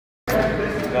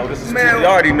No, this is Man, you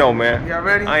already know, man. Y'all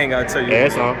ready? I ain't gotta tell you. Yeah,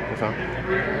 it's on. It's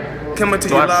on. Coming to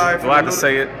you live. Do I have to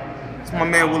say it? It's my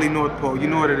man Willy Northpole. You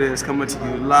know what it is. Coming to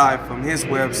you live from his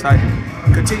website.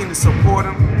 Continue to support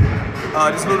him.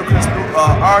 This ludicrous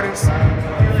artist.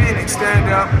 Phoenix, stand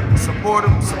up. Support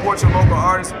him. Support your local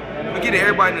artists. Forget it,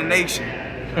 everybody in the nation.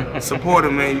 Support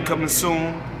him, man. You coming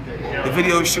soon. The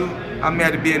video shoot. I'm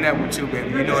mad to be in that one too, baby.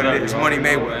 You know what it is. Money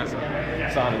Mayweather.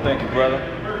 Son, thank you, brother.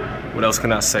 What else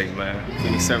can I say, man?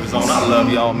 Phoenix, Arizona, I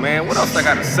love y'all, man. What else I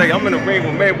gotta say? I'm in the ring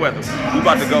with Mayweather. We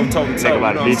about to go toe to toe. Think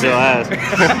about to beat your ass. Think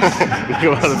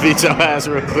about to beat your ass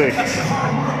real quick.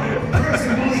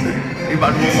 He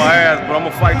about to whoop my ass, but I'm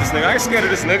gonna fight this nigga. I ain't scared of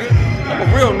this nigga. I'm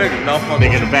a real nigga. No, fuck.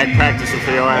 Nigga in the back practicing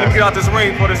for your Let ass. me get out this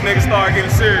ring before this nigga start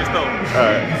getting serious, though.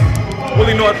 Alright.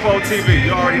 Willy Northpole TV,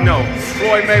 you already know.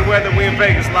 Floyd Mayweather, we in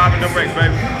Vegas, live and direct,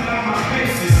 baby.